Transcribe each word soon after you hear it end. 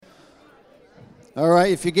All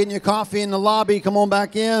right, if you're getting your coffee in the lobby, come on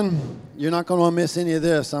back in. You're not going to miss any of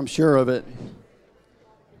this, I'm sure of it.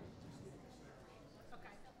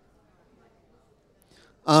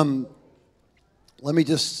 Let me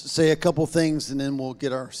just say a couple things, and then we'll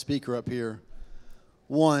get our speaker up here.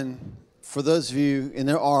 One, for those of you, and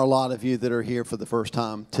there are a lot of you that are here for the first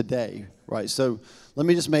time today, right? So let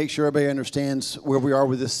me just make sure everybody understands where we are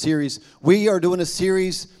with this series. We are doing a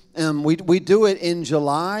series, we do it in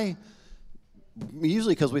July,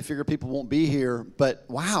 usually because we figure people won't be here, but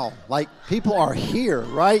wow, like people are here,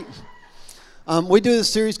 right? We do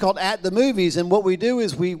this series called At the Movies, and what we do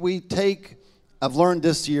is we take, I've learned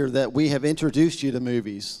this year that we have introduced you to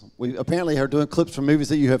movies. We apparently are doing clips from movies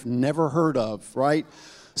that you have never heard of, right?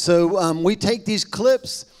 So we take these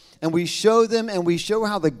clips and we show them, and we show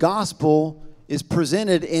how the gospel is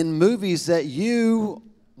presented in movies that you,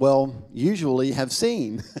 well, usually have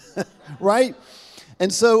seen, right?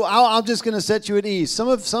 And so I'm just going to set you at ease.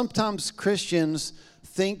 Sometimes Christians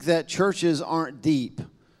think that churches aren't deep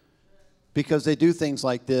because they do things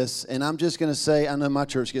like this. And I'm just going to say, I know my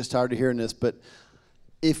church gets tired of hearing this, but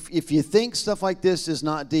if you think stuff like this is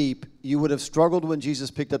not deep, you would have struggled when Jesus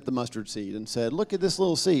picked up the mustard seed and said, look at this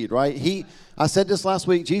little seed, right? I said this last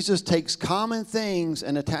week, Jesus takes common things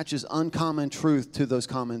and attaches uncommon truth to those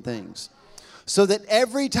common things. So that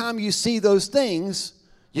every time you see those things,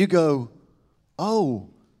 you go, oh,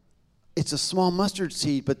 it's a small mustard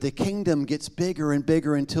seed, but the kingdom gets bigger and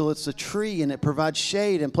bigger until it's a tree, and it provides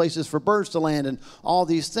shade and places for birds to land and all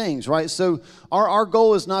these things, right? So our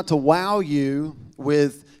goal is not to wow you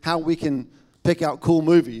with how we can pick out cool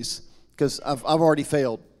movies, because I've already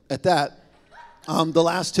failed at that. The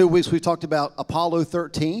last 2 weeks we talked about Apollo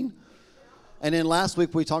 13, and then last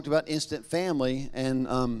week we talked about Instant Family,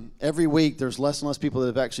 and every week there's less and less people that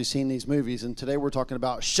have actually seen these movies, and today we're talking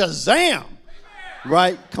about Shazam.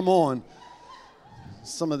 Right? Come on.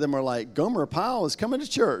 Some of them are like, Gomer Pyle is coming to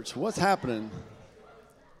church. What's happening?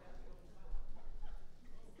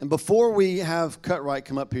 And before we have Cutright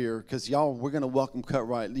come up here, because y'all, we're going to welcome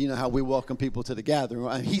Cutright. You know how we welcome people to the gathering.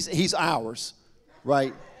 Right? He's ours,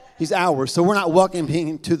 right? He's ours. So we're not welcoming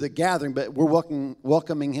him to the gathering, but we're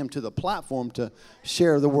welcoming him to the platform to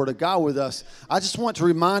share the Word of God with us. I just want to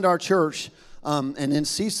remind our church, and then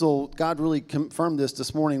Cecil, God really confirmed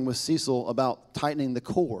this morning with Cecil about tightening the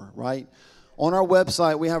core, right? On our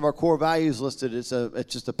website, we have our core values listed. It's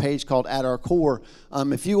just a page called At Our Core.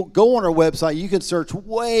 If you go on our website, you can search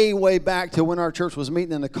way, way back to when our church was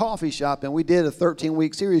meeting in a coffee shop, and we did a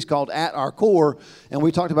 13-week series called At Our Core, and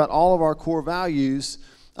we talked about all of our core values.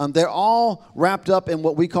 They're all wrapped up in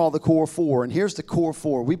what we call the core four. And here's the core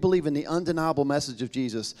four. We believe in the undeniable message of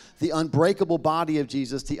Jesus, the unbreakable body of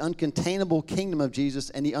Jesus, the uncontainable kingdom of Jesus,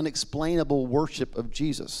 and the unexplainable worship of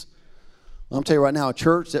Jesus. I'm telling you right now, a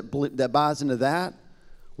church that buys into that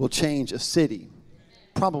will change a city,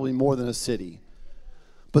 probably more than a city.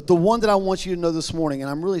 But the one that I want you to know this morning, and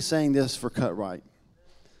I'm really saying this for Cutright,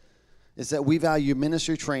 is that we value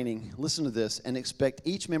ministry training, listen to this, and expect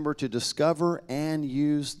each member to discover and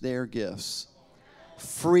use their gifts,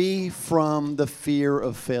 free from the fear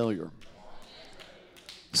of failure.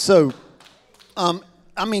 So,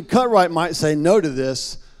 Cutright might say no to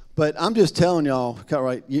this, but I'm just telling y'all,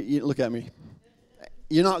 Cutright, you look at me.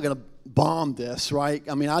 You're not going to bomb this, right?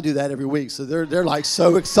 I mean, I do that every week, so they're like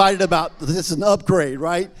so excited about this is an upgrade,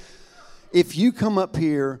 right? If you come up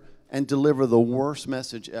here and deliver the worst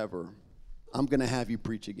message ever, I'm going to have you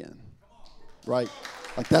preach again, right?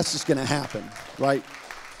 Like that's just going to happen, right?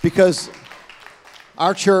 Because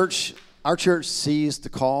our church sees the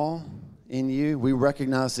call in you. We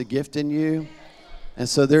recognize the gift in you. And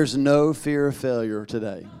so there's no fear of failure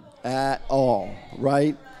today at all,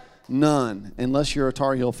 right? None, unless you're a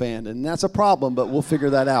Tar Heel fan. And that's a problem, but we'll figure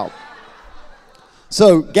that out.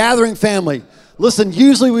 So, gathering family. Listen,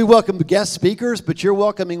 usually we welcome guest speakers, but you're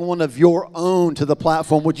welcoming one of your own to the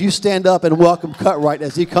platform. Would you stand up and welcome Cutright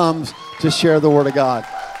as he comes to share the Word of God?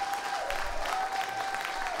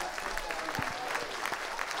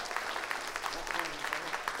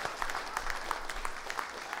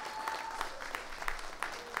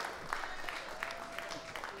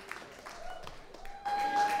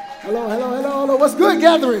 Hello. What's good,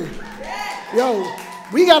 gathering? Yo,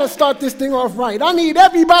 we got to start this thing off right. I need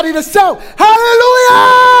everybody to shout, hallelujah!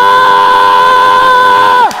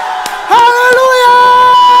 Hallelujah!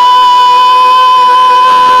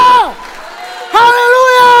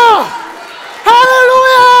 Hallelujah!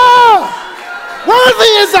 Hallelujah!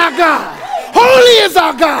 Worthy is our God. Holy is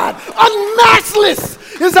our God.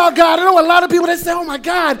 Unmatchless is our God. I know a lot of people, they say, oh my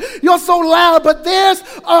God, you're so loud, but there's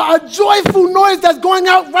a joyful noise that's going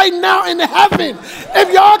out right now in heaven.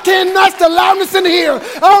 If y'all can't match the loudness in here,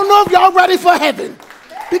 I don't know if y'all ready for heaven.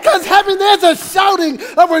 Because heaven, there's a shouting,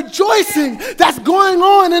 a rejoicing that's going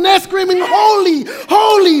on, and they're screaming, holy,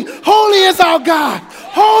 holy, holy is our God.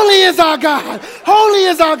 Holy is our God. Holy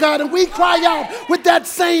is our God. And we cry out with that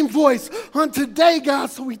same voice on today, God.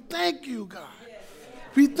 So we thank you, God.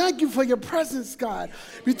 We thank you for your presence, God.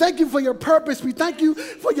 We thank you for your purpose. We thank you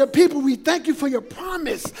for your people. We thank you for your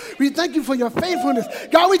promise. We thank you for your faithfulness.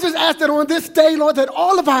 God, we just ask that on this day, Lord, that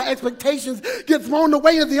all of our expectations get thrown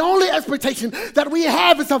away. And the only expectation that we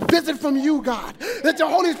have is a visit from you, God. That your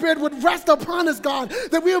Holy Spirit would rest upon us, God.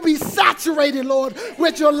 That we will be saturated, Lord,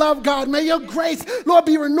 with your love, God. May your grace, Lord,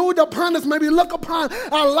 be renewed upon us. May we look upon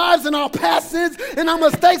our lives and our past sins and our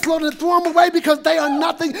mistakes, Lord, and throw them away because they are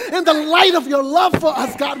nothing in the light of your love for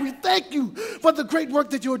us, God. We thank you for the great work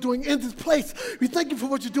that you're doing in this place. We thank you for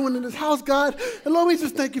what you're doing in this house, God. And Lord, we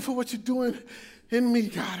just thank you for what you're doing in me,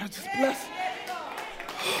 God. I just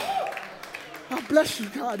bless you,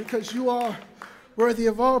 God, because you are worthy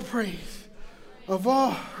of all praise, of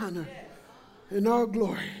all honor, and all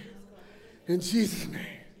glory. In Jesus' name,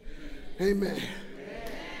 amen.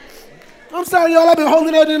 I'm sorry, y'all. I've been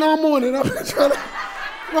holding that in all morning. I've been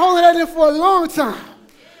holding that in for a long time.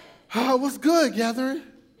 What's good, gathering?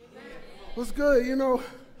 What's good? You know,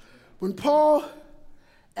 when Paul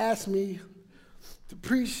asked me to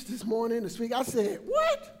preach this morning, this week, I said,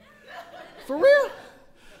 what? For real?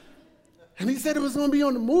 And he said it was going to be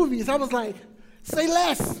on the movies. I was like, say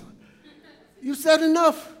less. You said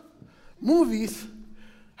enough. Movies,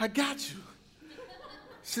 I got you.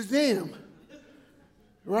 Shazam.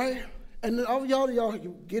 Right? And all y'all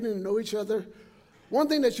getting to know each other. One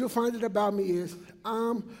thing that you'll find it about me is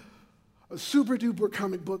I'm a super duper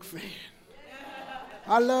comic book fan.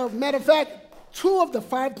 I love, matter of fact, 2 of the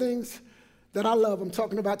 5 things that I love I'm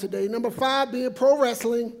talking about today. Number 5 being pro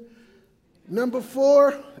wrestling. Number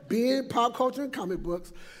 4 being pop culture and comic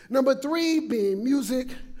books. Number 3 being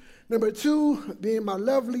music. Number 2 being my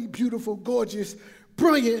lovely, beautiful, gorgeous,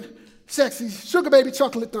 brilliant, sexy, sugar baby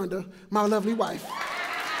chocolate thunder, my lovely wife.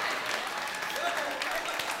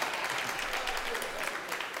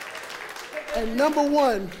 And number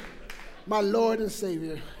 1, my Lord and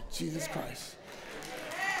Savior, Jesus Christ.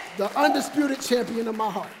 The undisputed champion of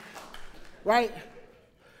my heart, right?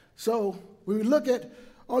 So when we look at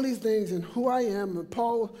all these things and who I am, and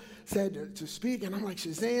Paul said to speak, and I'm like,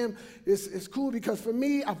 Shazam, it's cool because for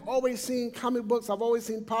me, I've always seen comic books, I've always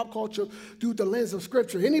seen pop culture through the lens of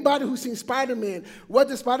Scripture. Anybody who's seen Spider-Man, what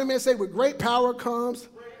does Spider-Man say? With great power comes,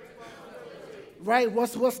 right?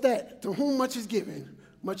 What's that? To whom much is given,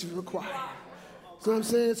 much is required. You know what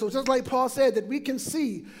I'm saying? So just like Paul said, that we can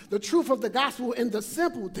see the truth of the gospel in the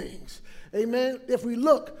simple things, amen, if we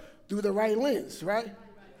look through the right lens, right?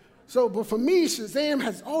 So, but for me, Shazam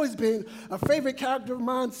has always been a favorite character of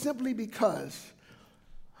mine simply because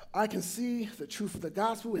I can see the truth of the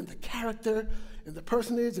gospel in the character, in the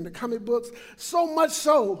personage, in the comic books, so much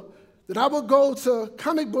so that I would go to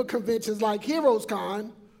comic book conventions like Heroes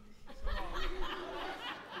Con,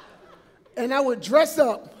 and I would dress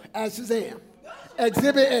up as Shazam.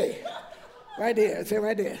 Exhibit A. Right there. It's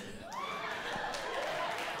right there.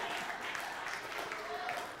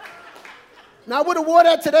 Now, I would have wore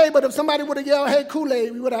that today, but if somebody would have yelled, hey,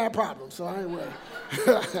 Kool-Aid, we would have had problems, so I ain't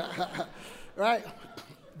worried. Right?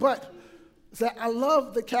 But so I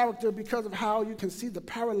love the character because of how you can see the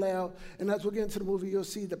parallel, and as we'll get into the movie, you'll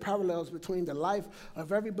see the parallels between the life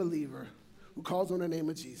of every believer who calls on the name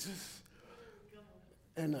of Jesus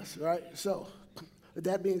and us, right? So, with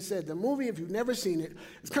that being said, the movie, if you've never seen it,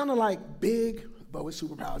 it's kind of like Big, but with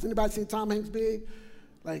superpowers. Anybody seen Tom Hanks' Big?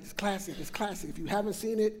 Like, it's classic. It's classic. If you haven't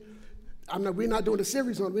seen it, we're not doing a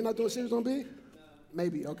series on Big?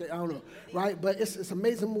 Maybe, okay, I don't know, right? But it's an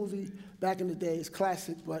amazing movie back in the day. It's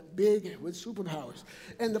classic, but Big with superpowers.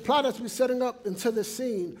 And the plot as we're setting up into the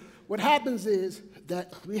scene, what happens is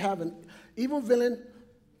that we have an evil villain,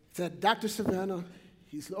 it's Dr. Savannah.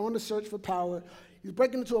 He's on the search for power. He's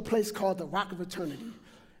breaking into a place called the Rock of Eternity.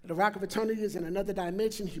 The Rock of Eternity is in another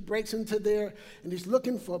dimension. He breaks into there, and he's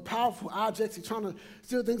looking for powerful objects. He's trying to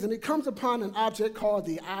steal things, and he comes upon an object called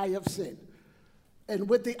the Eye of Sin. And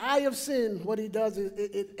with the Eye of Sin, what he does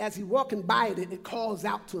is, as he's walking by it calls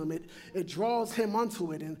out to him. It draws him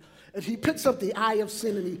onto it, and he picks up the Eye of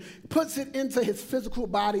Sin, and he puts it into his physical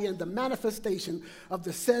body, and the manifestation of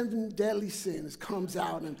the 7 deadly sins comes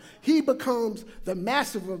out, and he becomes the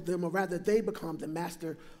master of them, or rather they become the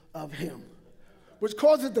master of him, which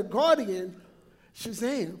causes the guardian,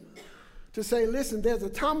 Shazam, to say, listen, there's a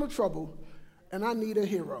time of trouble and I need a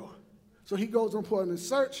hero. So he goes on for a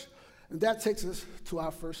search, and that takes us to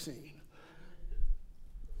our first scene.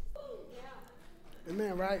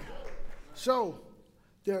 Amen, right? So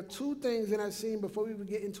there are two things in that scene before we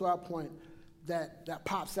get into our point that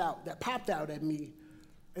popped out at me.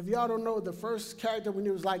 If y'all don't know, the first character when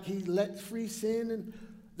it was like he let free sin, and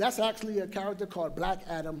that's actually a character called Black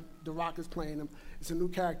Adam. The Rock is playing him. It's a new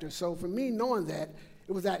character. So for me, knowing that,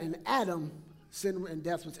 it was that in Adam, sin and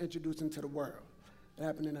death was introduced into the world. That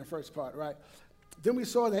happened in that first part, right? Then we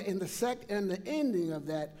saw that in the ending of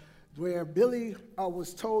that, where Billy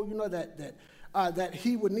was told, that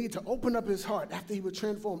he would need to open up his heart after he was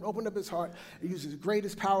transformed, open up his heart and use his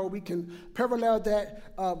greatest power. We can parallel that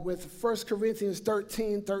with 1 Corinthians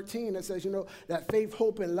 13:13 that says, that faith,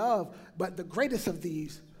 hope, and love, but the greatest of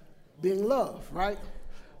these being love, right?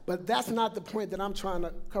 But that's not the point that I'm trying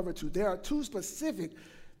to cover to. There are two specific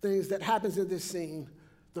things that happens in this scene.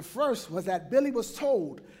 The first was that Billy was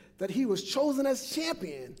told that he was chosen as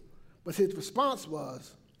champion, but his response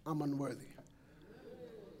was, I'm unworthy.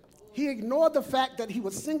 He ignored the fact that he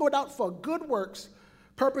was singled out for good works,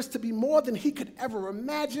 purpose to be more than he could ever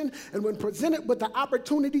imagine, and when presented with the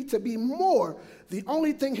opportunity to be more, the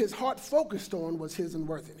only thing his heart focused on was his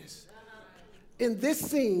unworthiness. In this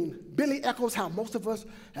scene, Billy echoes how most of us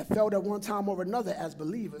have felt at one time or another as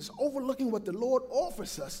believers, overlooking what the Lord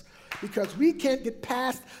offers us because we can't get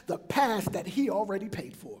past the past that he already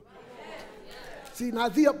paid for. See, now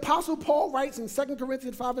the Apostle Paul writes in 2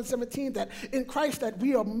 Corinthians 5:17 that in Christ that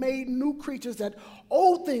we are made new creatures, that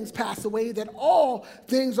old things pass away, that all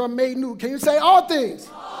things are made new. Can you say all things?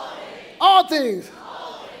 All things. All things.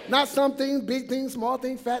 All things. Not some things, big things, small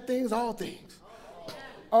things, fat things, all things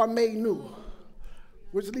are made new.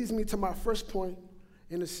 Which leads me to my first point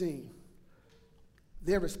in the scene.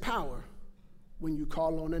 There is power when you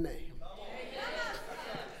call on a name.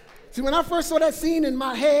 See, when I first saw that scene in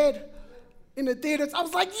my head, in the theaters, I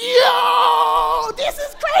was like, yo, this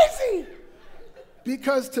is crazy.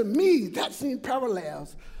 Because to me, that scene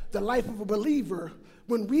parallels the life of a believer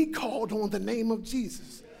when we called on the name of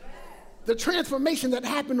Jesus. The transformation that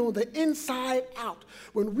happened on the inside out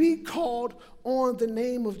when we called on the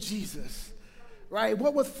name of Jesus, right?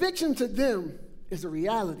 What was fiction to them is a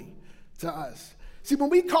reality to us. See, when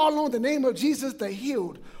we call on the name of Jesus, the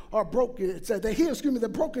healed are broken. It said the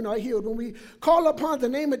broken are healed. When we call upon the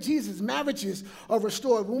name of Jesus, marriages are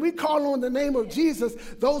restored. When we call on the name of Jesus,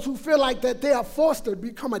 those who feel like that they are fostered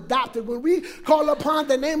become adopted. When we call upon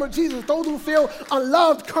the name of Jesus, those who feel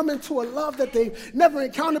unloved come into a love that they've never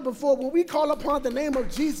encountered before. When we call upon the name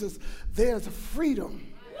of Jesus, there's freedom.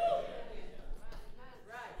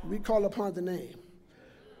 We call upon the name.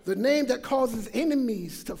 The name that causes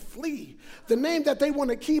enemies to flee. The name that they want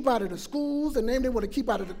to keep out of the schools. The name they want to keep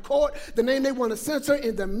out of the court. The name they want to censor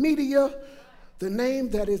in the media. The name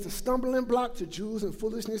that is a stumbling block to Jews and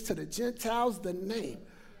foolishness to the Gentiles. The name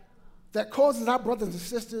that causes our brothers and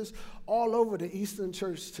sisters all over the Eastern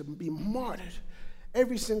Church to be martyred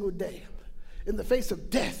every single day in the face of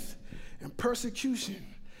death and persecution,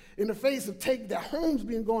 in the face of their homes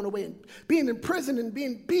being gone away and being in prison and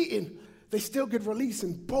being beaten. They still get released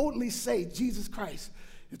and boldly say, Jesus Christ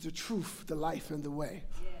is the truth, the life, and the way.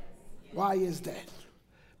 Yes. Why is that?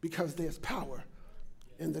 Because there's power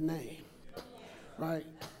in the name, right?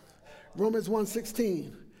 Romans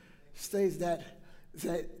 1:16 states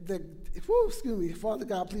Father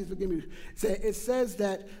God, please forgive me. It says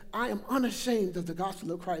that I am unashamed of the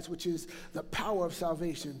gospel of Christ, which is the power of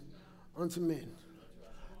salvation unto men,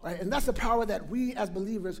 right? And that's a power that we as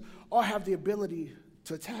believers all have the ability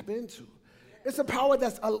to tap into. It's a power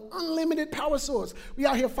that's an unlimited power source. We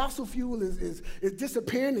out here, fossil fuel is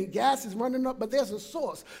disappearing and gas is running up, but there's a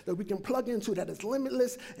source that we can plug into that is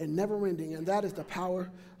limitless and never ending, and that is the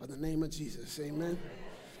power of the name of Jesus. Amen?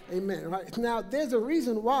 Amen. Right? Now, there's a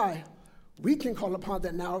reason why we can call upon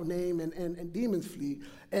that now name and demons flee,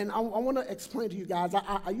 and I want to explain to you guys.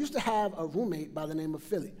 I used to have a roommate by the name of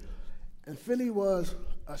Philly, and Philly was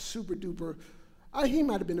a super duper, he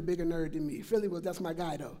might have been a bigger nerd than me. That's my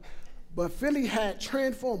guy though. But Philly had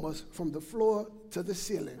transformers from the floor to the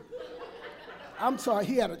ceiling. I'm sorry,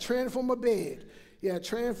 he had a transformer bed. He had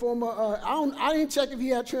transformer, I didn't check if he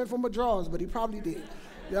had transformer drawers, but he probably did. You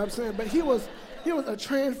know what I'm saying? But he was a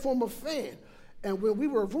transformer fan. And when we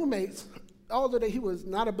were roommates, although he was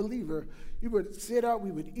not a believer, we would sit out,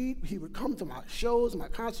 we would eat, he would come to my shows, my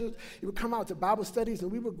concerts, he would come out to Bible studies,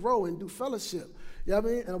 and we would grow and do fellowship. You know what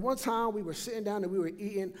I mean? And one time we were sitting down and we were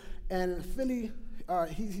eating, and Philly,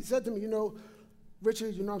 he said to me,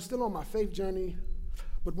 Richard, I'm still on my faith journey,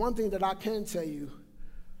 but one thing that I can tell you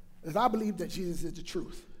is I believe that Jesus is the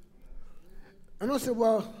truth. And I said,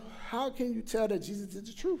 well, how can you tell that Jesus is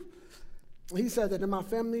the truth? He said that in my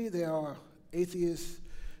family, there are atheists,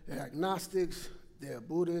 there are agnostics, there are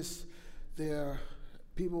Buddhists, there are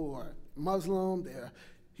people who are Muslim, there are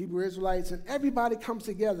Hebrew Israelites, and everybody comes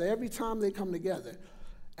together. Every time they come together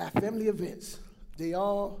at family events, they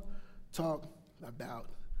all talk about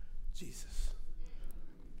Jesus.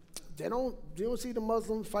 You don't see the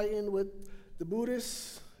Muslims fighting with the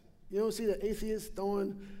Buddhists. You don't see the atheists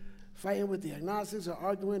fighting with the agnostics or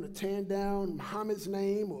arguing or tearing down Muhammad's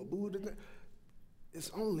name or Buddha. It's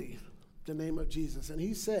only the name of Jesus. And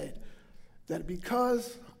he said that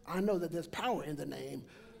because I know that there's power in the name,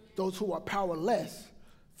 those who are powerless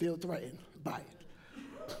feel threatened by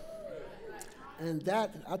it. And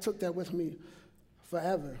I took that with me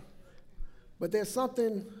forever. But there's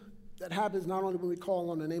something that happens not only when we call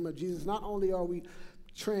on the name of Jesus, not only are we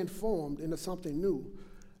transformed into something new,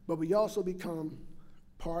 but we also become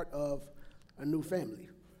part of a new family.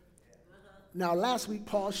 Now, last week,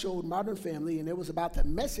 Paul showed modern family, and it was about the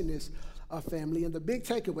messiness of family, and the big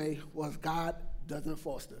takeaway was God doesn't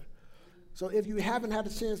foster. So if you haven't had a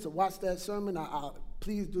chance to watch that sermon,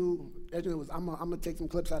 please do. I'm going to take some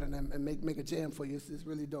clips out of them and make a jam for you. It's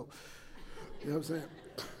really dope. You know what I'm saying?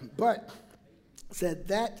 But said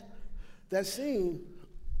that scene,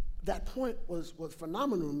 that point was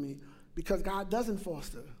phenomenal to me because God doesn't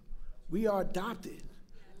foster. We are adopted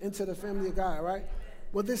into the family of God, right?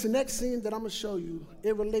 Well, this next scene that I'm going to show you,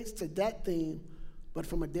 it relates to that theme, but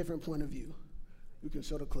from a different point of view. You can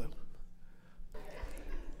show the clip.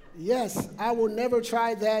 Yes, I will never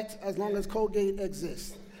try that as long as Colgate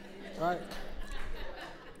exists, right?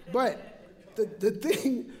 But the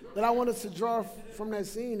thing that I want us to draw from that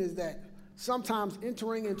scene is that sometimes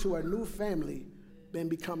entering into a new family can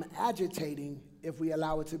become agitating if we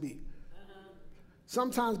allow it to be.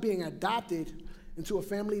 Sometimes being adopted into a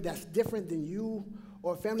family that's different than you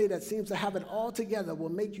or a family that seems to have it all together will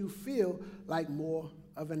make you feel like more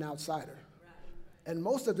of an outsider. And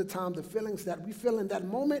most of the time, the feelings that we feel in that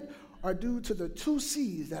moment are due to the two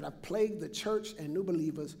C's that have plagued the church and new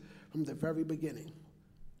believers from the very beginning: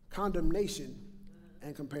 condemnation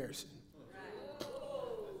and comparison.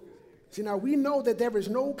 See, now we know that there is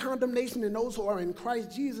no condemnation in those who are in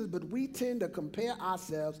Christ Jesus, but we tend to compare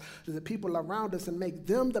ourselves to the people around us and make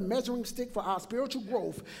them the measuring stick for our spiritual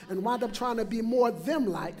growth and wind up trying to be more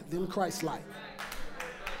them-like than Christ-like.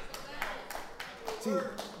 See,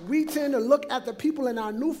 we tend to look at the people in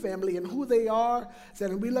our new family and who they are,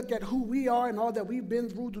 and we look at who we are and all that we've been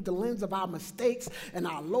through the lens of our mistakes and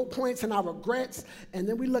our low points and our regrets, and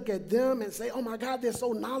then we look at them and say, oh my God, they're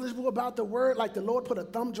so knowledgeable about the word, like the Lord put a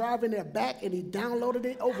thumb drive in their back and he downloaded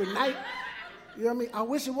it overnight. You know what I mean? I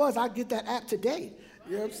wish it was. I'd get that app today.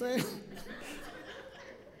 You know what I'm saying?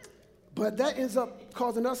 But that ends up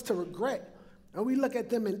causing us to regret, and we look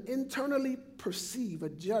at them and internally perceive a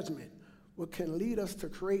judgment what can lead us to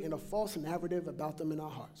creating a false narrative about them in our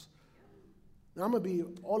hearts. Now, I'm going to be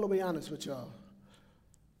all the way honest with y'all.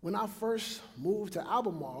 When I first moved to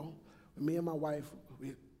Albemarle, with me and my wife, we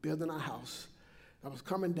were building our house. I was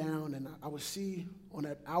coming down, and I would see on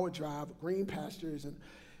that hour drive green pastures, and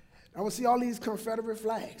I would see all these Confederate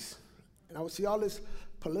flags, and I would see all this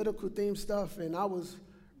political themed stuff, and I would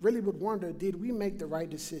wonder, did we make the right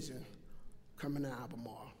decision coming to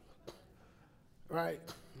Albemarle? Right?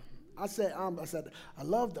 I said, I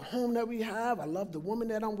love the home that we have. I love the woman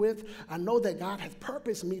that I'm with. I know that God has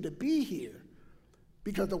purposed me to be here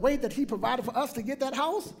because the way that he provided for us to get that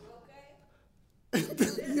house,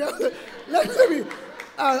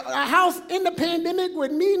 a house in the pandemic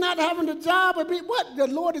with me not having a job, the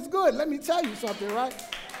Lord is good. Let me tell you something, right?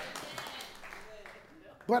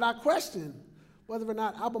 But I questioned whether or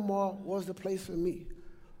not Albemarle was the place for me.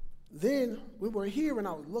 Then we were here and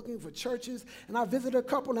I was looking for churches and I visited a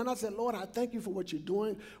couple and I said, Lord, I thank you for what you're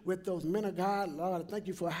doing with those men of God. Lord, I thank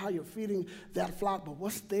you for how you're feeding that flock, but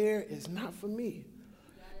what's there is not for me.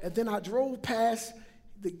 And then I drove past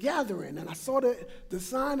the gathering and I saw the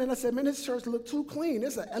sign and I said, man, this church look too clean.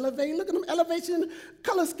 It's an elevate. Look at them elevation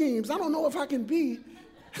color schemes. I don't know if I can be.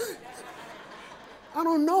 I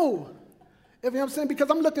don't know. You know what I'm saying? Because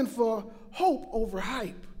I'm looking for hope over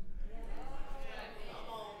hype.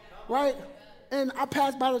 Right? And I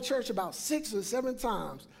passed by the church about 6 or 7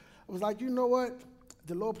 times. I was like, you know what?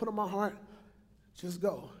 The Lord put on my heart, just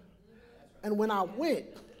go. And when I went,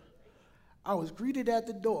 I was greeted at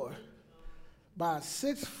the door by a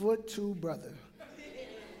 6'2" brother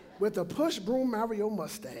with a push broom Mario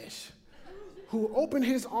mustache who opened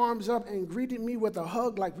his arms up and greeted me with a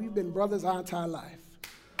hug like we've been brothers our entire life.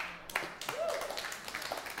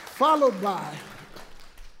 Followed by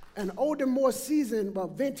an older, more seasoned,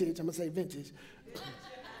 vintage, I'm going to say vintage,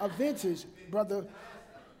 a vintage, brother.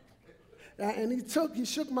 And he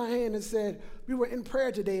shook my hand and said, we were in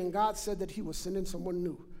prayer today, and God said that he was sending someone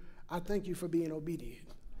new. I thank you for being obedient.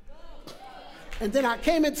 And then I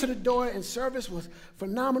came into the door, and service was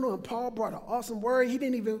phenomenal, and Paul brought an awesome word. He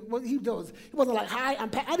wasn't like, hi, I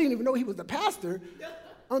didn't even know he was the pastor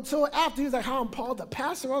until after. He was like, hi, I'm Paul, the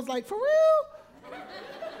pastor. I was like, for real? You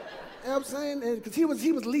know what I'm saying? Because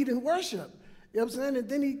he was leading worship. You know what I'm saying? And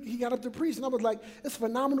then he got up to preach, and I was like, it's a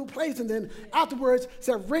phenomenal place. And then afterwards,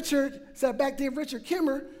 back there, Richard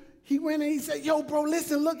Kimmer, he went and he said, yo, bro,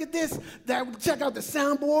 listen, look at this. Check out the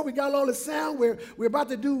soundboard. We got all the sound. We're about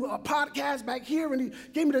to do a podcast back here. And he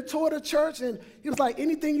gave me the tour of the church, and he was like,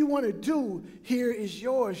 anything you want to do here is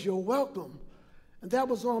yours. You're welcome. And that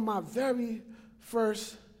was on my very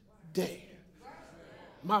first day.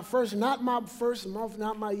 Not my first month,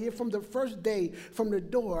 not my year. From the first day, from the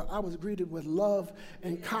door, I was greeted with love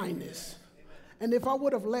and kindness. And if I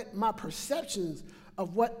would have let my perceptions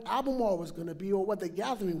of what Albemarle was going to be or what the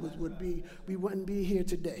gathering would be, we wouldn't be here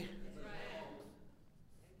today.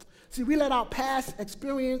 See, we let our past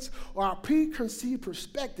experience or our preconceived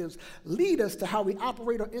perspectives lead us to how we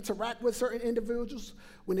operate or interact with certain individuals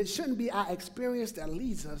when it shouldn't be our experience that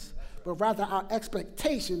leads us, but rather our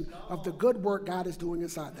expectation of the good work God is doing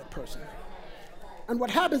inside that person. And what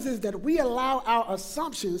happens is that we allow our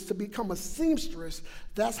assumptions to become a seamstress.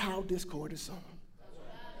 That's how discord is sown.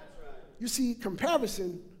 You see,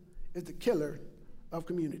 comparison is the killer of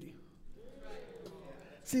community.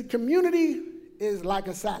 See, community is like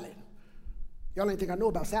a salad. Y'all ain't think I know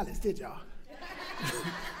about salads, did y'all?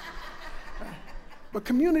 But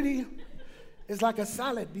community is like a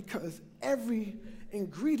salad because every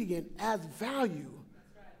ingredient adds value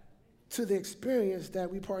to the experience that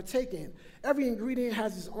we partake in. Every ingredient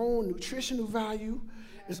has its own nutritional value,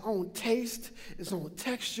 its own taste, its own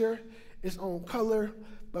texture, its own color.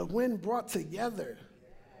 But when brought together,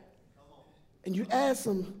 and you add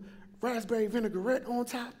some raspberry vinaigrette on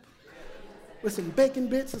top, with some bacon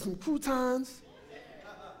bits and some croutons,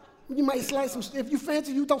 you might slice some, if you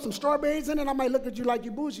fancy, you throw some strawberries in it. I might look at you like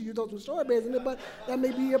you bougie, you throw some strawberries in it, but that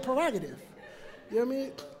may be your prerogative. You know what I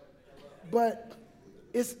mean? But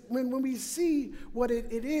it's when we see what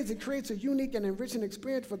it is, it creates a unique and enriching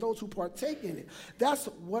experience for those who partake in it. That's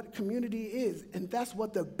what community is, and that's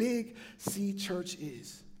what the Big C Church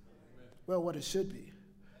is. Well, what it should be.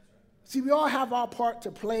 See, we all have our part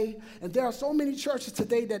to play, and there are so many churches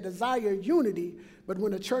today that desire unity, but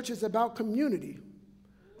when a church is about community,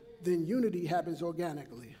 then unity happens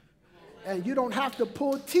organically. And you don't have to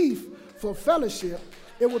pull teeth for fellowship.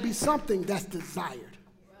 It will be something that's desired.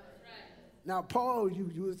 Now, Paul,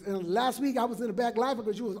 you was last week I was in the back laughing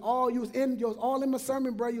because you was all in my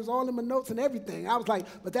sermon, bro. You was all in my notes and everything. I was like,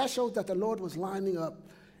 but that shows that the Lord was lining up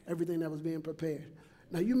everything that was being prepared.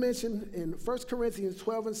 Now, you mentioned in 1 Corinthians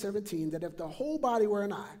 12 and 17 that if the whole body were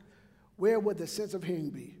an eye, where would the sense of hearing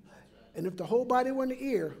be? And if the whole body were an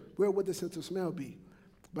ear, where would the sense of smell be?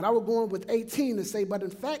 But I will go on with 18 to say, but in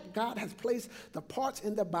fact, God has placed the parts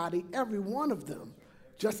in the body, every one of them,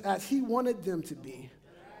 just as he wanted them to be.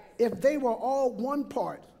 If they were all one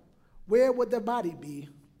part, where would the body be?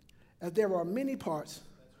 As there are many parts,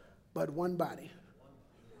 but one body.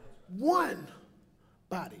 One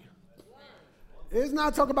body. It's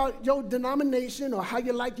not talking about your denomination or how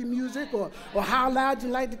you like your music or how loud you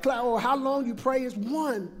like to clap or how long you pray. It's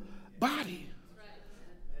one body.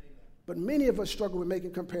 But many of us struggle with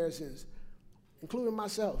making comparisons, including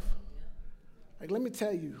myself. Like, let me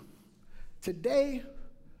tell you, today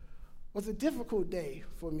was a difficult day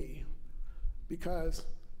for me because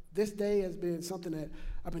this day has been something that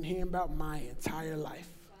I've been hearing about my entire life.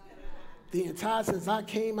 Since I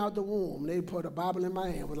came out the womb, they put a Bible in my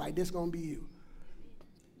hand, was like, this gonna be you.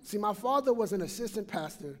 See, my father was an assistant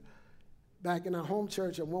pastor back in our home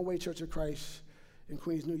church at One Way Church of Christ in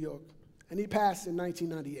Queens, New York, and he passed in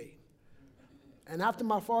 1998. And after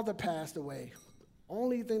my father passed away,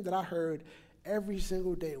 only thing that I heard every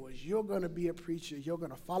single day was, you're going to be a preacher, you're going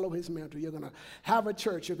to follow his mantle, you're going to have a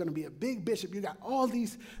church, you're going to be a big bishop, you got all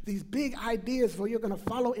these big ideas for you're going to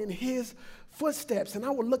follow in his footsteps. And I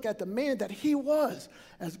would look at the man that he was,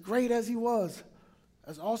 as great as he was,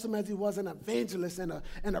 as awesome as he was, an evangelist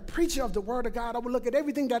and a preacher of the word of God. I would look at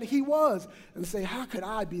everything that he was and say, how could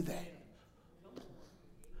I be that?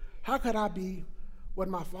 How could I be what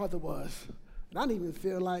my father was? And I didn't even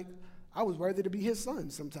feel like I was worthy to be his son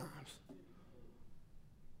sometimes.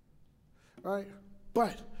 Right?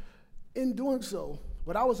 But in doing so,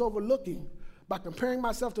 what I was overlooking by comparing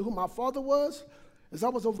myself to who my father was, is I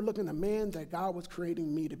was overlooking the man that God was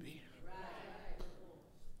creating me to be.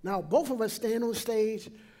 Now, both of us stand on stage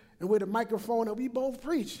and with a microphone, and we both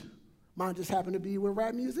preach. Mine just happened to be with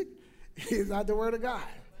rap music. It's not the word of God.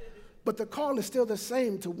 But the call is still the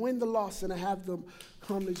same, to win the lost and to have them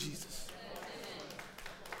come to Jesus.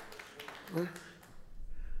 Right?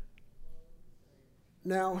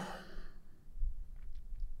 Now,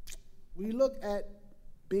 we look at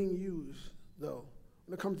being used, though,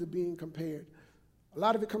 when it comes to being compared. A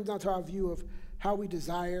lot of it comes down to our view of how we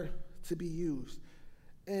desire to be used.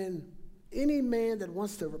 And any man that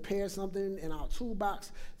wants to repair something in our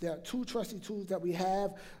toolbox, there are two trusty tools that we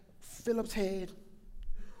have, Phillips head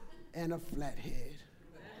and a flat head.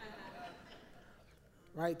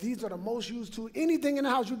 Right? These are the most used tools. Anything in the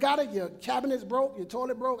house, you got it, your cabinet's broke, your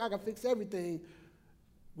toilet broke, I can fix everything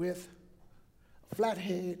with a flat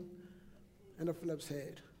head and a Phillips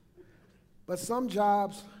head. But some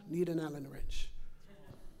jobs need an Allen wrench.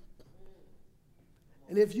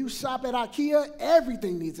 And if you shop at IKEA,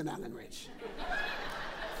 everything needs an Allen wrench.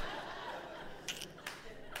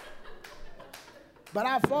 But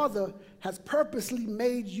our Father has purposely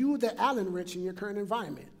made you the Allen wrench in your current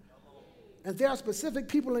environment. And there are specific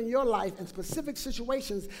people in your life and specific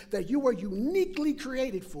situations that you were uniquely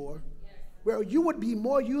created for, where you would be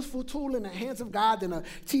more useful tool in the hands of God than a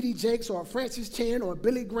T.D. Jakes or a Francis Chan or a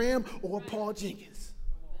Billy Graham or a Paul Jenkins.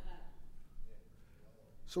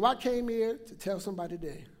 So I came here to tell somebody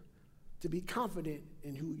today to be confident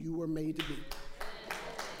in who you were made to be.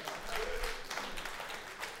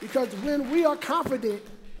 Because when we are confident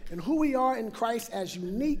in who we are in Christ as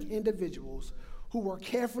unique individuals who were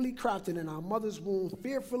carefully crafted in our mother's womb,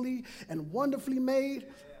 fearfully and wonderfully made,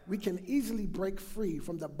 we can easily break free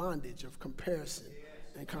from the bondage of comparison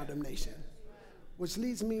and condemnation. Which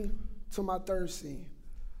leads me to my third scene,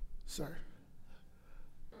 sir.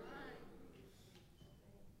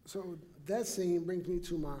 So that scene brings me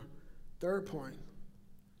to my third point.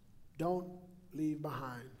 Don't leave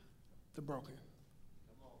behind the broken.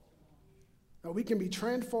 Now, we can be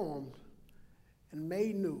transformed and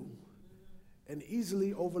made new and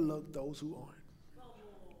easily overlook those who aren't.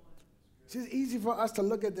 It's easy for us to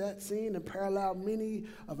look at that scene and parallel many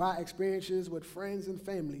of our experiences with friends and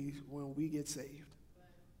families when we get saved.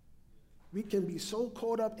 We can be so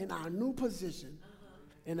caught up in our new position,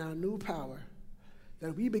 in our new power,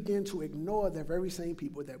 that we begin to ignore the very same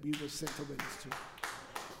people that we were sent to witness to.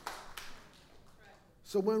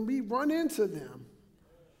 So when we run into them,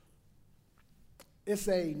 it's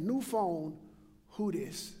a new phone, who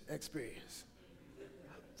this experience.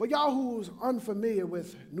 For y'all who's unfamiliar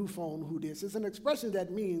with new phone, who this, it's an expression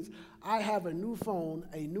that means I have a new phone,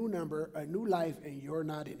 a new number, a new life, and you're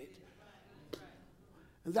not in it.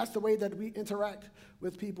 And that's the way that we interact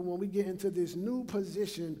with people when we get into this new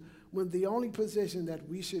position, when the only position that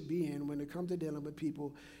we should be in when it comes to dealing with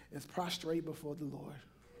people is prostrate before the Lord.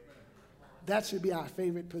 That should be our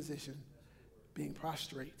favorite position, being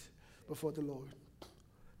prostrate before the Lord,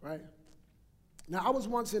 right? Now, I was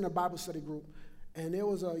once in a Bible study group, and there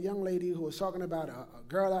was a young lady who was talking about a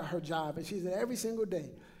girl at her job, and she said every single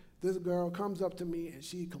day, this girl comes up to me and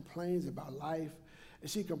she complains about life, and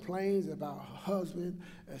she complains about her husband,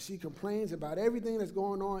 and she complains about everything that's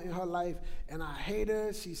going on in her life, and I hate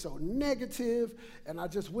her, she's so negative, and I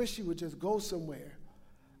just wish she would just go somewhere.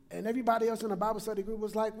 And everybody else in the Bible study group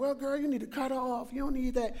was like, well, girl, you need to cut her off. You don't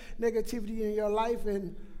need that negativity in your life.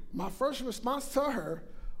 And my first response to her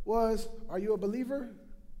was, are you a believer?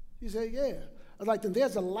 She said, yeah. I was like, then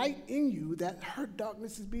there's a light in you that her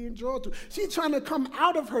darkness is being drawn to. She's trying to come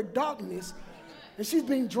out of her darkness, and she's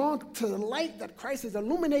being drawn to the light that Christ has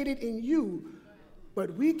illuminated in you.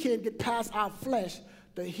 But we can't get past our flesh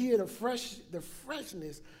to hear the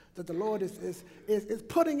freshness that the Lord is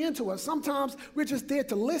putting into us. Sometimes we're just there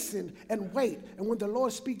to listen and wait. And when the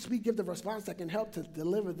Lord speaks, we give the response that can help to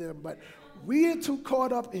deliver them. But we're too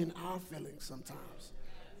caught up in our feelings sometimes.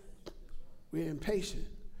 We're impatient.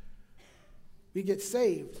 We get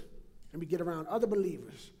saved and we get around other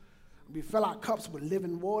believers. We fill our cups with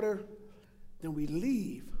living water. Then we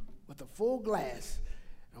leave with a full glass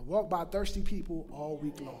and walk by thirsty people all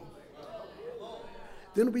week long.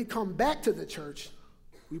 Then we come back to the church.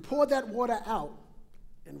 We pour that water out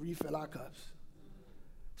and refill our cups.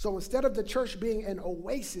 So instead of the church being an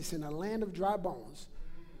oasis in a land of dry bones,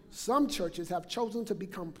 some churches have chosen to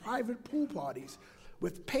become private pool parties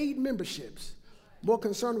with paid memberships, more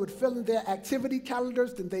concerned with filling their activity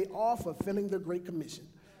calendars than they are fulfilling the Great Commission.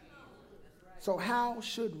 So how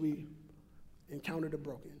should we encounter the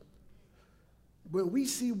broken? When we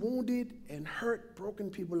see wounded and hurt, broken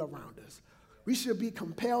people around us, we should be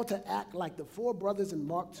compelled to act like the four brothers in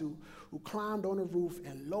Mark 2 who climbed on a roof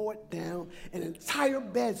and lowered down an entire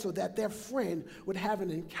bed so that their friend would have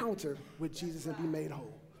an encounter with Jesus and be made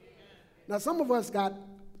whole. Now, some of us got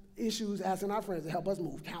issues asking our friends to help us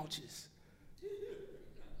move couches,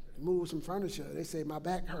 move some furniture. They say, my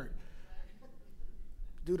back hurt.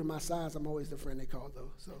 Due to my size, I'm always the friend they call,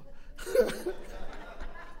 though. So,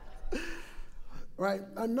 right?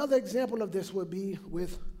 Another example of this would be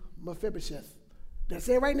with Mephibosheth. Did I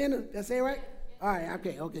say it right, Nana? Did I say it right? All right,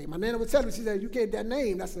 okay. My Nana would tell me, she said, you gave that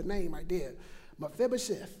name. That's the name right there.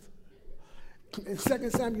 Mephibosheth. In 2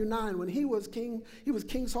 Samuel 9, when he was King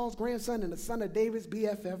Saul's grandson and the son of David's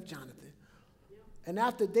BFF, Jonathan. And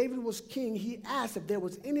after David was king, he asked if there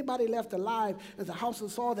was anybody left alive in the house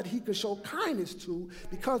of Saul that he could show kindness to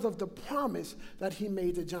because of the promise that he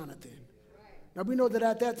made to Jonathan. Now, we know that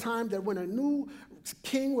at that time, that when a new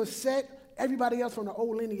king was set, everybody else from the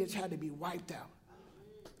old lineage had to be wiped out.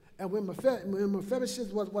 And when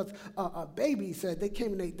Mephibosheth was a baby, he said, they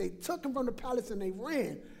came and they took him from the palace and they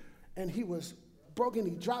ran. And he was broken,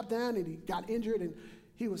 he dropped down and he got injured and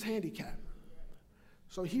he was handicapped.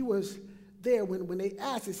 So he was there when they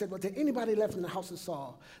asked, they said, was there anybody left in the house of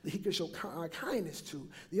Saul that he could show kindness to?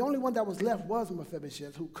 The only one that was left was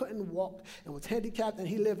Mephibosheth, who couldn't walk and was handicapped, and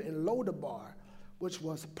he lived in Lodabar, which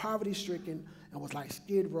was poverty-stricken and was like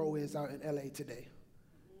Skid Row is out in L.A. today.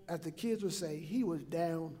 As the kids would say, he was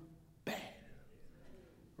down bad,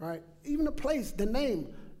 right? Even the place, the name,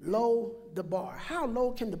 Lodabar. How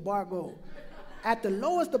low can the bar go? At the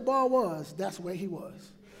lowest the bar was, that's where he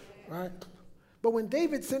was, right? But when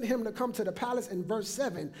David sent him to come to the palace in verse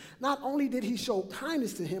 7, not only did he show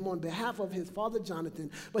kindness to him on behalf of his father Jonathan,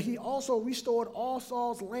 but he also restored all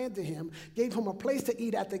Saul's land to him, gave him a place to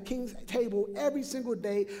eat at the king's table every single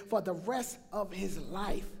day for the rest of his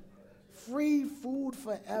life. Free food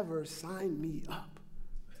forever, sign me up.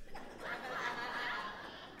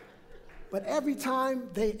 But every time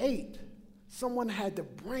they ate, someone had to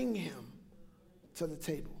bring him to the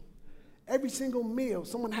table. Every single meal,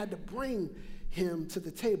 someone had to bring him to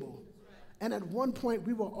the table. And at one point,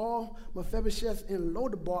 we were all Mephibosheth in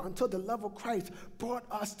Lodabar until the love of Christ brought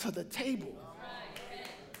us to the table.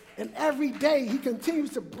 And every day, he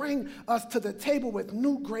continues to bring us to the table with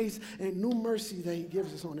new grace and new mercy that he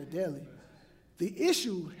gives us on a daily. The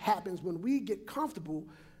issue happens when we get comfortable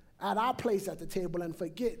at our place at the table and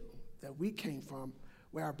forget that we came from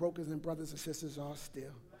where our brokers and brothers and sisters are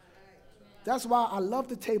still. That's why I love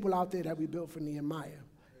the table out there that we built for Nehemiah.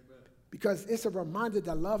 Because it's a reminder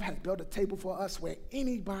that love has built a table for us where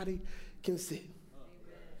anybody can sit.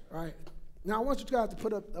 Right? Now, I want you guys to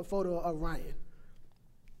put up a photo of Ryan.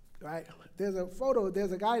 Right? There's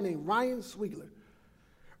a guy named Ryan Swigler.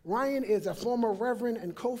 Ryan is a former reverend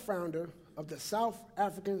and co-founder of the South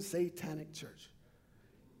African Satanic Church.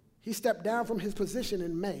 He stepped down from his position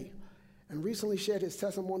in May and recently shared his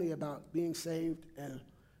testimony about being saved and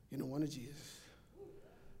one of Jesus.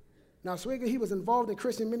 Now, Swigler, he was involved in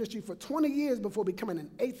Christian ministry for 20 years before becoming an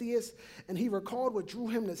atheist, and he recalled what drew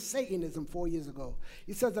him to Satanism 4 years ago.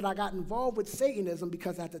 He says that I got involved with Satanism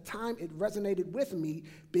because at the time it resonated with me,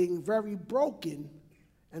 being very broken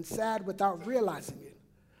and sad without realizing it.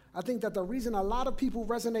 I think that the reason a lot of people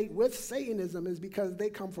resonate with Satanism is because they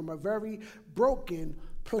come from a very broken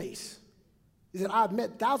place. He said, I've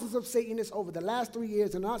met thousands of Satanists over the last 3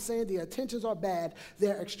 years, and I'm not saying their intentions are bad.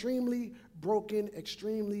 They're extremely broken,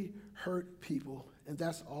 extremely hurt people, and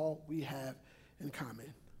that's all we have in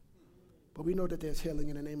common. But we know that there's healing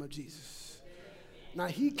in the name of Jesus. Now,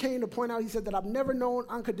 he came to point out, he said that I've never known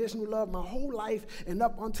unconditional love my whole life, and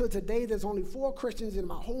up until today, there's only 4 Christians in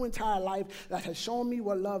my whole entire life that has shown me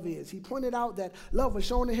what love is. He pointed out that love was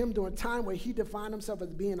shown to him during a time where he defined himself as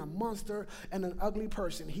being a monster and an ugly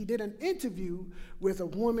person. He did an interview with a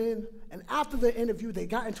woman, and after the interview, they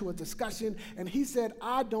got into a discussion, and he said,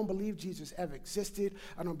 I don't believe Jesus ever existed.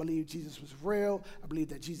 I don't believe Jesus was real. I believe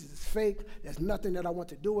that Jesus is fake. There's nothing that I want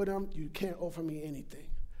to do with him. You can't offer me anything.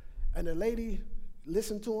 And the lady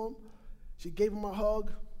listened to him, she gave him a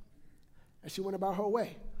hug, and she went about her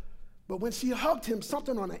way. But when she hugged him,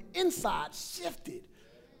 something on the inside shifted.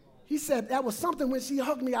 He said, that was something when she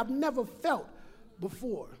hugged me I've never felt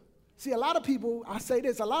before. See, a lot of people, I say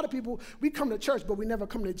this, a lot of people, we come to church, but we never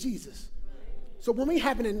come to Jesus. So when we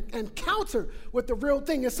have an encounter with the real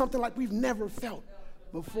thing, it's something like we've never felt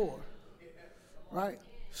before, right?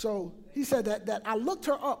 So he said that I looked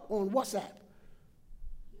her up on WhatsApp.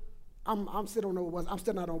 I'm still not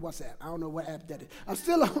on WhatsApp. I don't know what app that is. I'm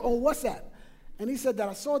still on WhatsApp. And he said that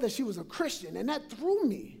I saw that she was a Christian, and that threw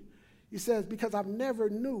me. He says, because I've never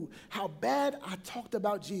knew how bad I talked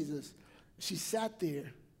about Jesus. She sat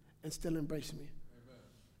there and still embraced me. Amen.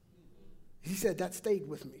 He said that stayed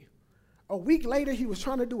with me. A week later, he was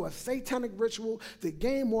trying to do a satanic ritual to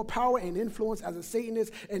gain more power and influence as a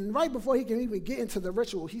Satanist. And right before he can even get into the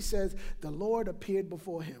ritual, he says, the Lord appeared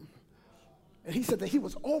before him. And he said that he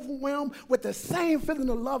was overwhelmed with the same feeling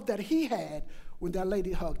of love that he had when that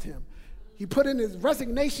lady hugged him. He put in his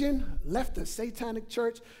resignation, left the satanic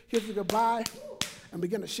church, kissed her goodbye, and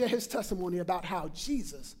began to share his testimony about how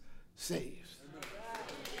Jesus saves.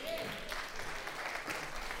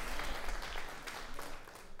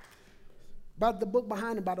 But the book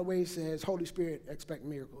behind it, by the way, says, Holy Spirit, expect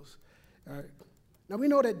miracles. All right. Now, we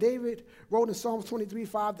know that David wrote in Psalms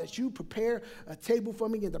 23:5 that you prepare a table for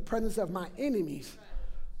me in the presence of my enemies.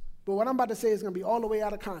 But what I'm about to say is going to be all the way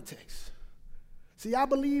out of context. See, I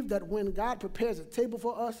believe that when God prepares a table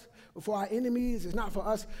for us, before our enemies, it's not for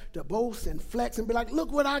us to boast and flex and be like,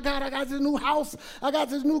 look what I got this new house, I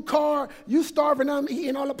got this new car, you starving, I'm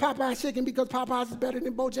eating all the Popeyes chicken because Popeyes is better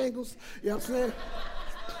than Bojangles. You know what I'm saying?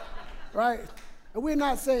 Right? And we're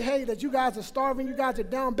not saying, hey, that you guys are starving, you guys are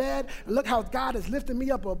down bad, and look how God is lifting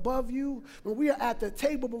me up above you. When we are at the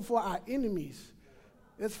table before our enemies,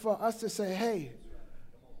 it's for us to say, hey,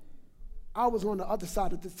 I was on the other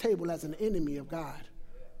side of this table as an enemy of God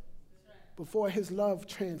before his love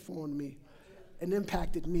transformed me and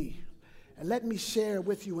impacted me. And let me share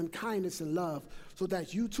with you in kindness and love so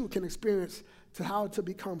that you too can experience to how to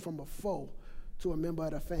become from a foe to a member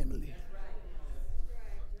of the family.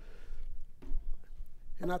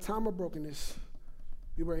 In our time of brokenness,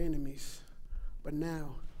 we were enemies, but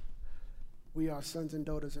now we are sons and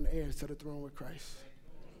daughters and heirs to the throne with Christ.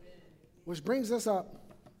 Which brings us up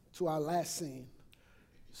to our last scene,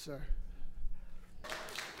 sir.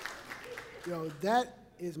 Yo, that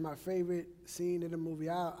is my favorite scene in the movie.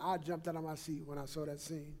 I jumped out of my seat when I saw that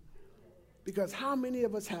scene. Because how many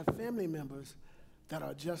of us have family members that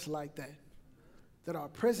are just like that are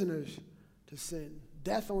prisoners to sin,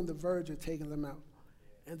 death on the verge of taking them out?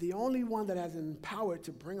 And the only one that has empowered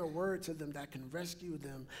to bring a word to them that can rescue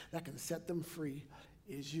them, that can set them free,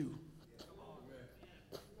 is you.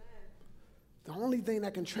 The only thing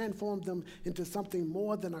that can transform them into something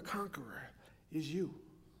more than a conqueror is you.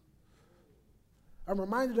 I'm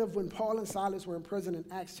reminded of when Paul and Silas were in prison in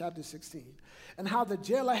Acts chapter 16, and how the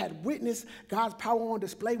jailer had witnessed God's power on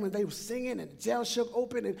display when they were singing and the jail shook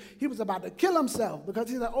open, and he was about to kill himself because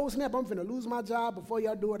he's like, oh snap, I'm finna lose my job. Before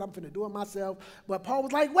y'all do it, I'm finna do it myself. But Paul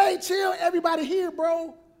was like, wait, chill, everybody here,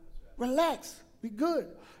 bro. Relax, we good.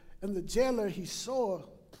 And the jailer, he saw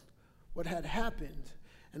what had happened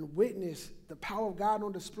and witnessed the power of God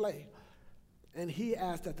on display. And he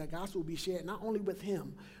asked that the gospel be shared not only with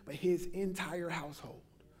him, but his entire household.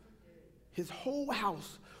 His whole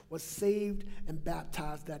house was saved and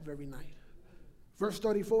baptized that very night. Verse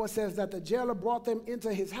 34 says that the jailer brought them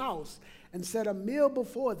into his house and set a meal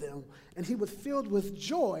before them, and he was filled with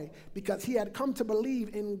joy because he had come to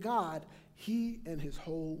believe in God, he and his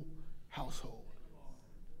whole household.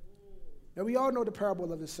 Now, we all know the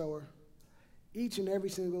parable of the sower. Each and every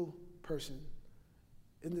single person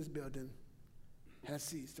in this building has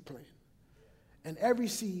seeds to plant. And every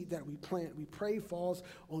seed that we plant, we pray falls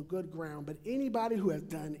on good ground. But anybody who has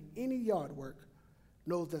done any yard work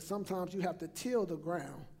knows that sometimes you have to till the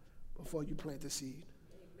ground before you plant the seed.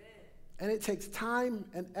 Amen. And it takes time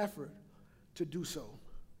and effort to do so.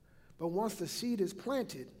 But once the seed is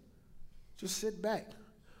planted, just sit back,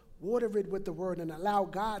 water it with the word, and allow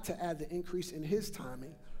God to add the increase in his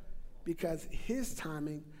timing, because his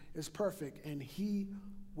timing is perfect and he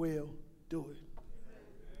will do it.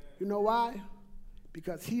 You know why?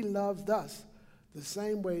 Because he loved us the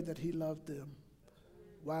same way that he loved them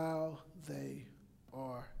while they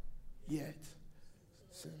are yet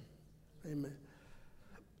sin. Amen.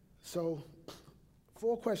 So,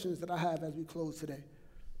 4 questions that I have as we close today.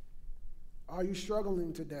 Are you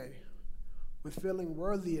struggling today with feeling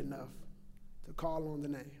worthy enough to call on the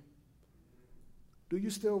name? Do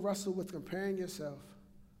you still wrestle with comparing yourself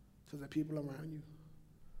to the people around you?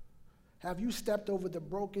 Have you stepped over the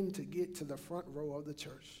broken to get to the front row of the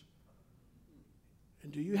church?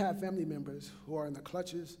 And do you have family members who are in the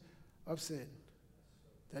clutches of sin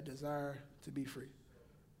that desire to be free?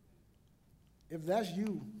 If that's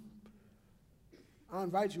you, I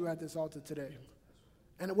invite you at this altar today.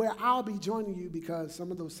 And where I'll be joining you, because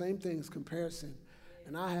some of those same things, comparison,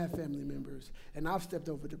 and I have family members, and I've stepped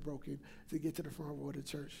over the broken to get to the front row of the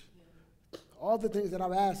church. All the things that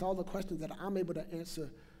I've asked, all the questions that I'm able to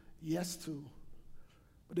answer yes to.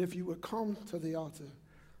 But if you would come to the altar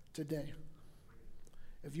today,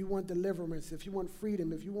 if you want deliverance, if you want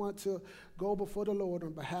freedom, if you want to go before the Lord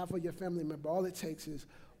on behalf of your family member, all it takes is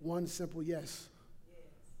one simple yes.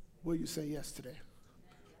 Will you say yes today?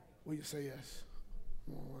 Will you say yes?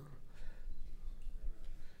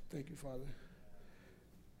 Thank you, Father.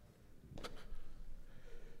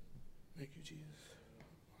 Thank you, Jesus.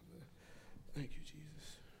 Father. Thank you,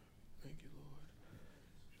 Jesus. Thank you, Lord.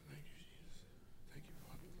 Thank you, Jesus. Thank you,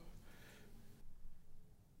 Father, Lord.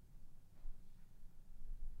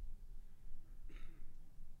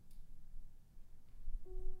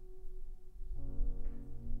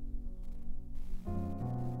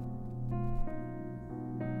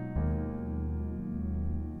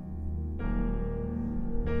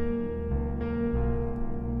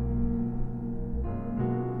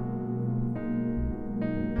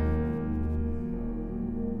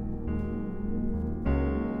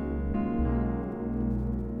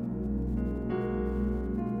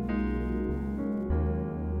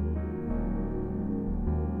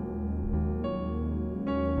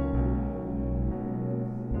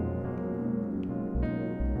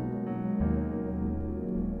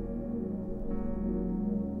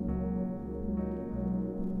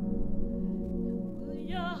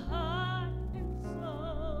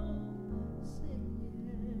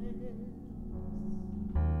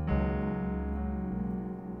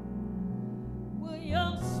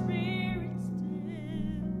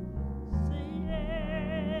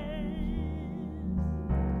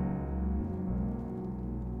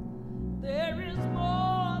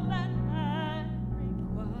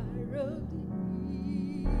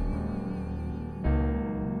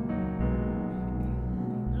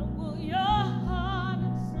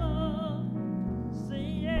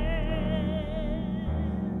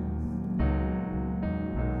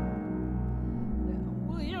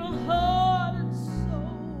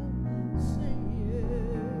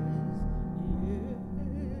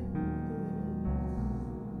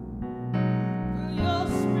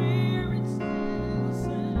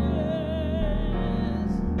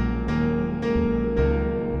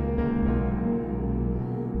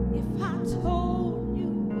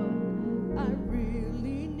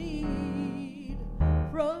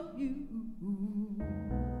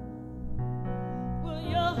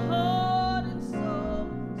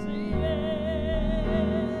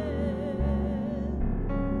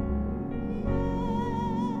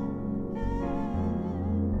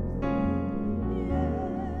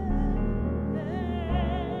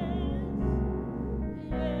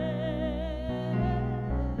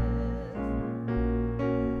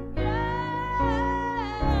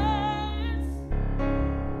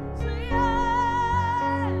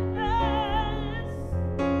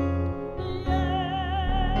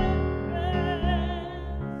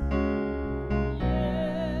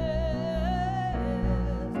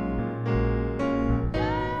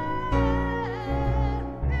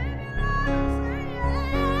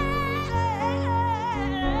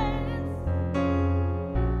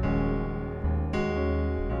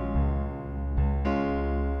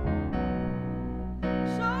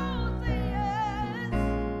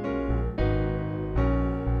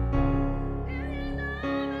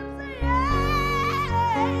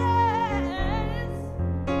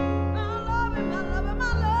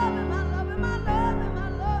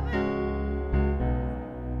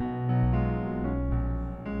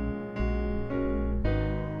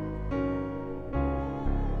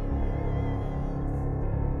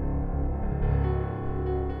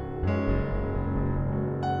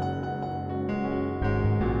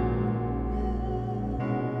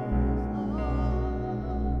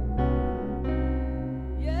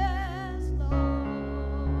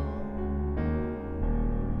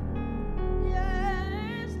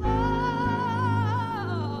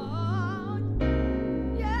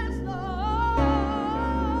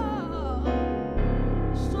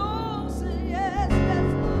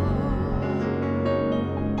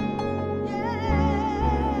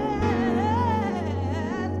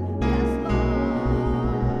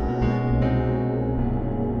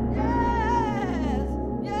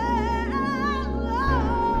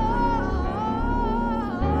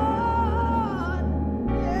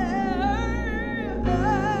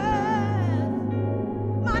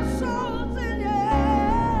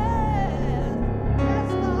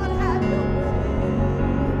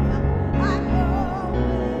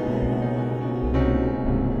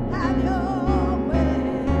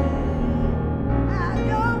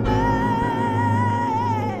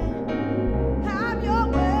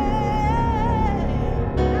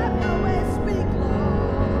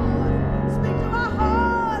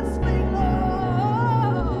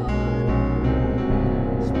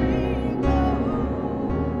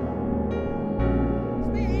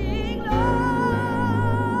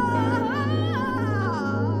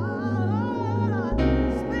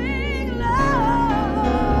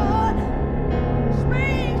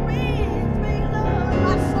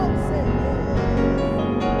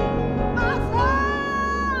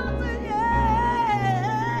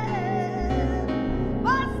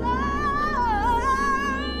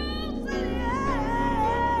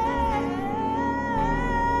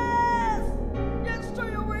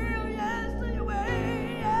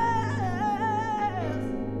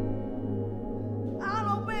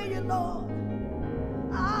 Lord.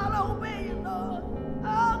 I'll obey you, Lord.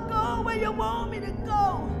 I'll go where you want me to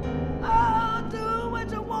go. I'll do what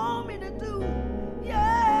you want me to do.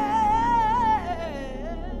 Yes.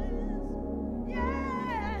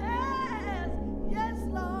 Yes. Yes,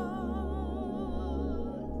 Lord.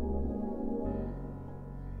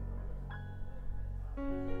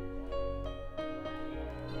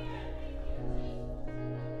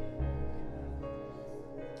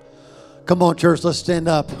 Come on, church, let's stand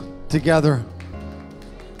up together.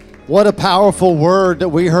 What a powerful word that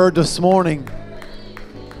we heard this morning.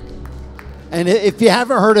 And if you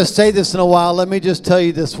haven't heard us say this in a while, let me just tell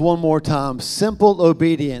you this one more time. Simple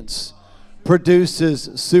obedience produces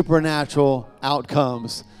supernatural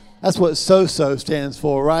outcomes. That's what SOSO stands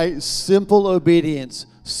for, right? Simple obedience,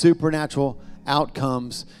 supernatural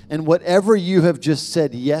outcomes. And whatever you have just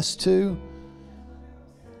said yes to,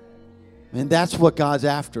 and that's what God's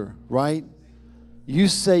after, right? You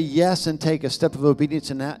say yes and take a step of obedience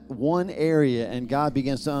in that one area, and God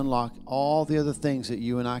begins to unlock all the other things that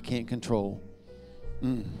you and I can't control.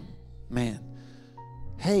 Man.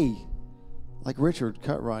 Hey, like Richard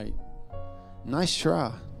Cutright, nice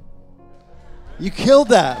try. You killed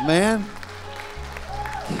that, man.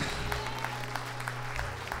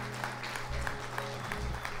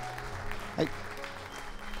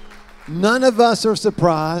 None of us are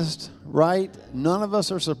surprised, right? None of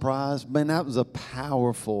us are surprised. Man, that was a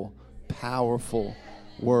powerful, powerful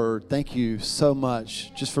word. Thank you so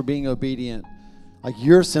much just for being obedient. Like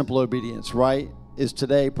your simple obedience, right, is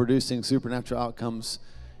today producing supernatural outcomes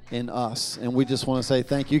in us. And we just want to say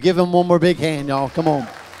thank you. Give him one more big hand, y'all. Come on.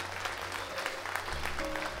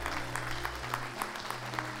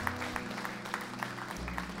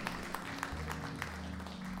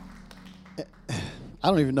 I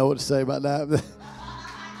don't even know what to say about that.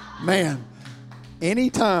 Man,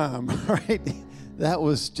 anytime, right? That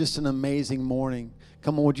was just an amazing morning.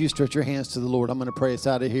 Come on, would you stretch your hands to the Lord? I'm going to pray us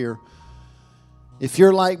out of here. If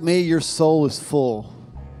you're like me, your soul is full.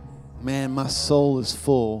 Man, my soul is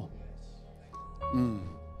full.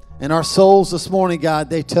 And our souls this morning, God,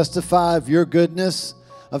 they testify of your goodness,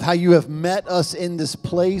 of how you have met us in this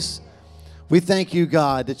place. We thank you,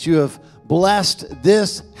 God, that you have blessed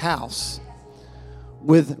this house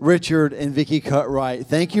with Richard and Vicky Cutright.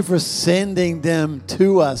 Thank you for sending them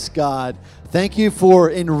to us, God. Thank you for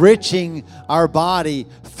enriching our body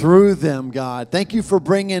through them, God. Thank you for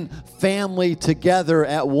bringing family together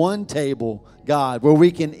at one table, God, where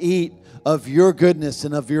we can eat of your goodness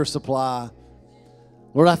and of your supply.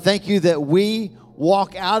 Lord, I thank you that we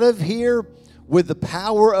walk out of here with the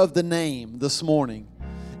power of the name this morning.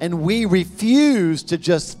 And we refuse to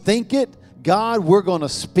just think it. God, we're going to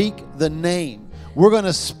speak the name. We're going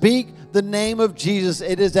to speak the name of Jesus.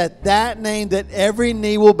 It is at that name that every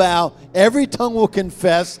knee will bow, every tongue will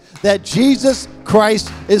confess that Jesus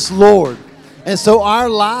Christ is Lord. And so our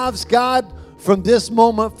lives, God, from this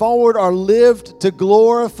moment forward are lived to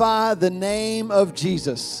glorify the name of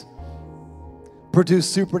Jesus. Produce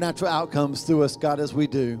supernatural outcomes through us, God, as we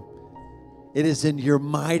do. It is in your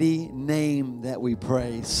mighty name that we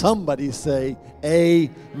pray. Somebody say,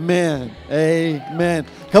 amen. Amen.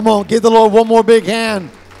 Come on, give the Lord one more big hand.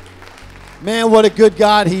 Man, what a good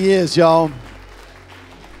God he is, y'all.